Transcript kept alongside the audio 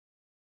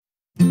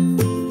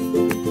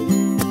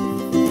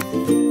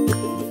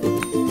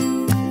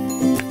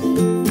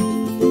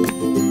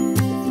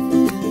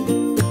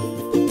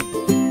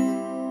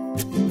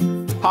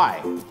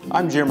Hi,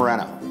 I'm Jim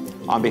Renno.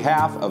 On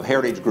behalf of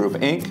Heritage Group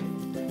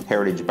Inc.,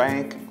 Heritage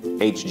Bank,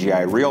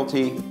 HGI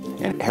Realty,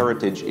 and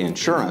Heritage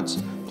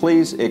Insurance,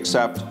 please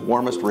accept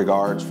warmest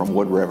regards from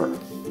Wood River.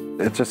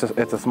 It's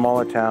a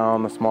smaller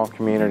town, a small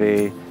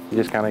community. You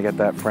just kind of get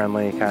that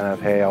friendly kind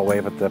of, hey, I'll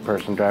wave at the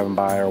person driving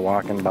by or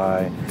walking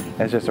by.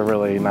 It's just a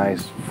really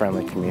nice,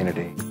 friendly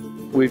community.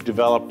 We've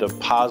developed a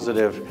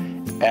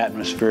positive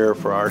atmosphere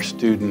for our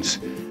students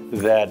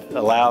that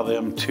allow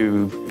them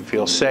to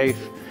feel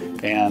safe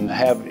and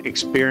have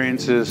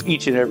experiences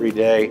each and every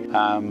day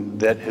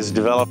that has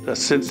developed a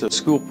sense of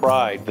school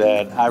pride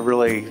that I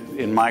really,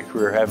 in my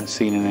career, haven't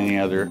seen in any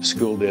other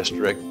school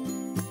district.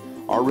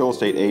 Our real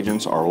estate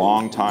agents are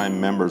longtime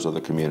members of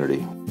the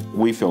community.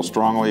 We feel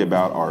strongly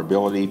about our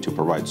ability to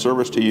provide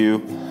service to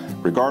you,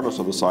 regardless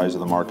of the size of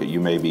the market you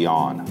may be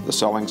on, the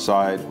selling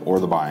side or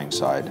the buying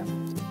side.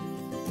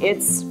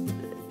 It's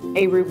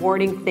a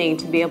rewarding thing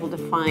to be able to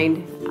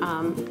find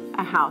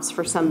a house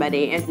for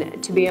somebody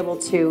and to be able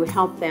to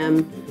help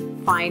them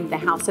find the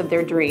house of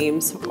their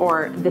dreams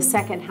or the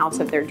second house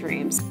of their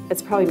dreams.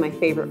 It's probably my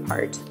favorite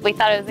part. We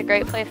thought it was a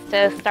great place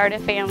to start a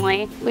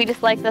family. We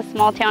just like the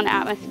small town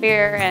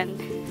atmosphere, and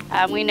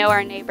we know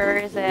our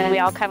neighbors, and we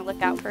all kind of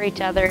look out for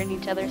each other and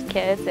each other's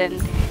kids,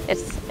 and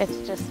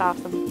it's just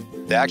awesome.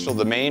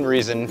 The main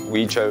reason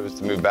we chose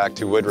to move back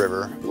to Wood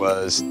River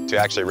was to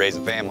actually raise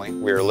a family.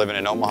 We were living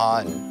in Omaha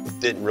and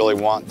didn't really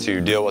want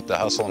to deal with the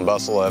hustle and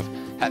bustle of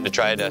having to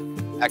try to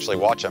actually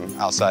watch them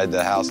outside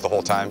the house the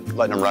whole time.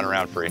 Letting them run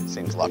around free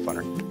seems a lot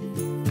funner.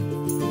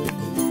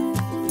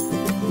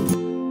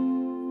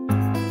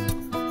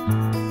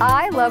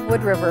 I love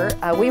Wood River.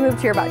 We moved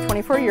here about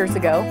 24 years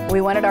ago.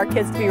 We wanted our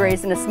kids to be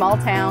raised in a small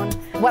town.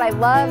 What I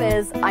love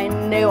is I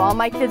knew all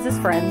my kids as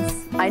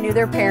friends. I knew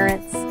their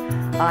parents.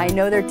 I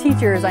know their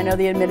teachers. I know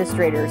the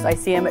administrators. I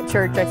see them at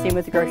church. I see them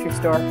at the grocery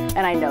store, and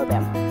I know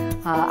them.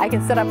 I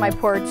can sit on my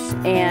porch,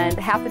 and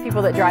half the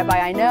people that drive by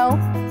I know.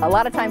 A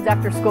lot of times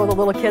after school, the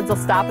little kids will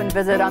stop and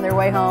visit on their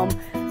way home.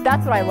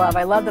 That's what I love.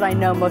 I love that I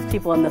know most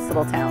people in this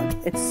little town.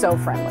 It's so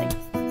friendly.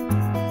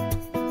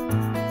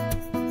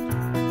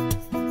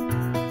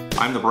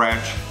 I'm the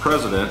branch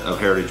president of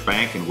Heritage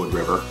Bank in Wood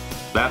River.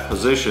 That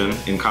position,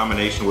 in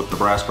combination with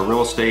Nebraska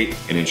real estate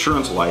and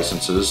insurance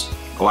licenses,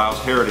 allows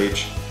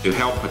Heritage to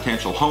help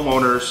potential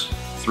homeowners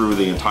through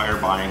the entire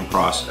buying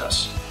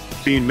process.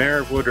 Being mayor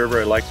of Wood River,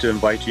 I'd like to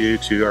invite you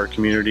to our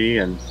community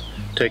and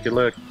take a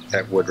look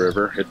at Wood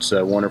River. It's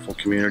a wonderful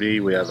community.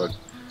 We have an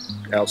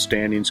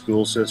outstanding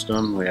school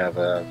system. We have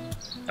an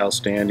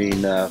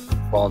outstanding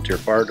volunteer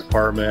fire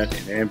department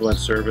and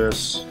ambulance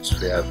service.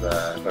 We have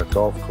a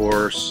golf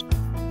course,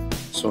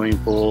 swimming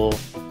pool.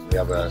 We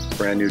have a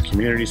brand new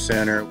community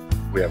center.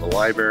 We have a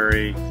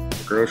library,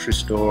 a grocery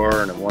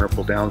store, and a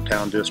wonderful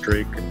downtown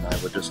district. And I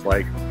would just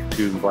like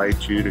to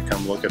invite you to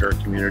come look at our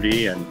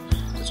community, and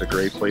it's a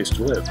great place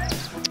to live.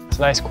 It's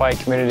a nice, quiet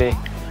community,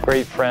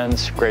 great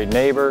friends, great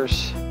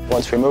neighbors.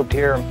 Once we moved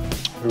here,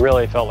 we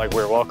really felt like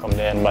we were welcomed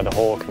in by the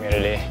whole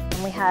community.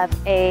 We have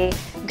a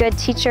good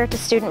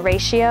teacher-to-student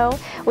ratio.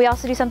 We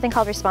also do something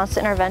called response to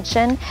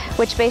intervention,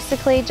 which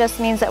basically just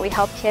means that we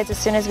help kids as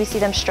soon as we see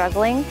them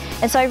struggling.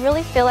 And so I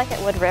really feel like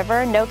at Wood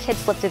River, no kids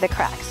slip through the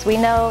cracks. We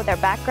know their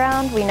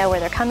background, we know where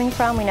they're coming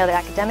from, we know their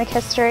academic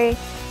history,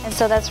 and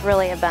so that's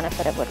really a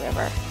benefit of Wood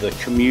River. The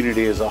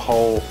community as a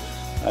whole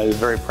is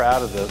very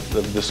proud of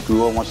the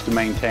school and wants to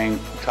maintain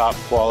top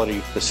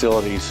quality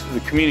facilities. The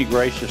community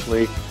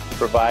graciously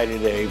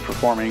provided a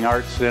performing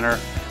arts center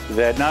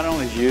that not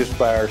only is used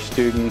by our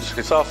students,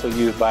 it's also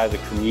used by the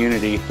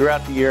community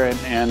throughout the year,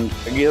 and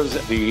it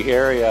gives the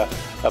area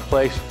a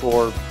place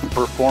for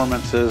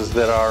performances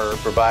that are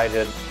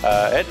provided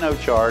at no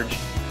charge.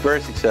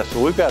 Very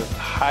successful. We've got a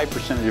high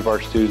percentage of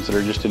our students that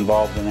are just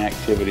involved in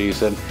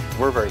activities, and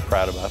we're very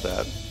proud about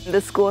that. The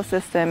school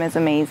system is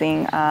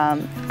amazing.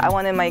 I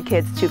wanted my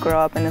kids to grow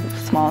up in a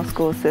small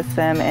school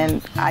system,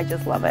 and I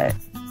just love it.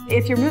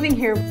 If you're moving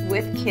here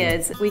with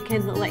kids, we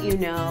can let you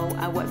know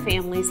what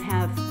families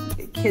have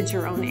kids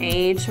your own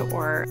age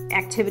or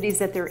activities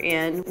that they're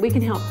in. We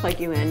can help plug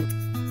you in.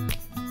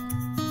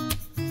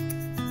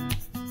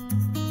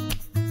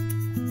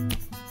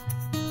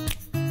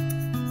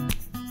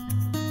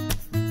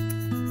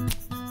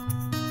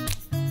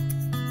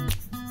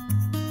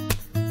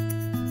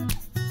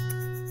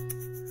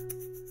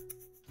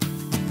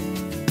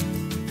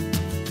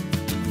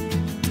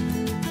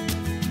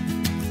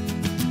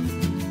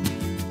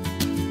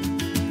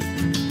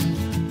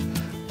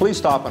 Please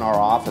stop in our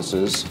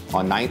offices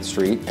on 9th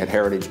Street at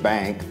Heritage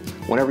Bank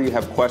whenever you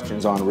have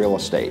questions on real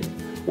estate,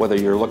 whether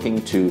you're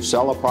looking to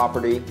sell a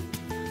property,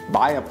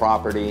 buy a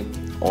property,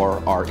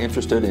 or are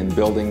interested in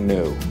building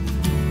new.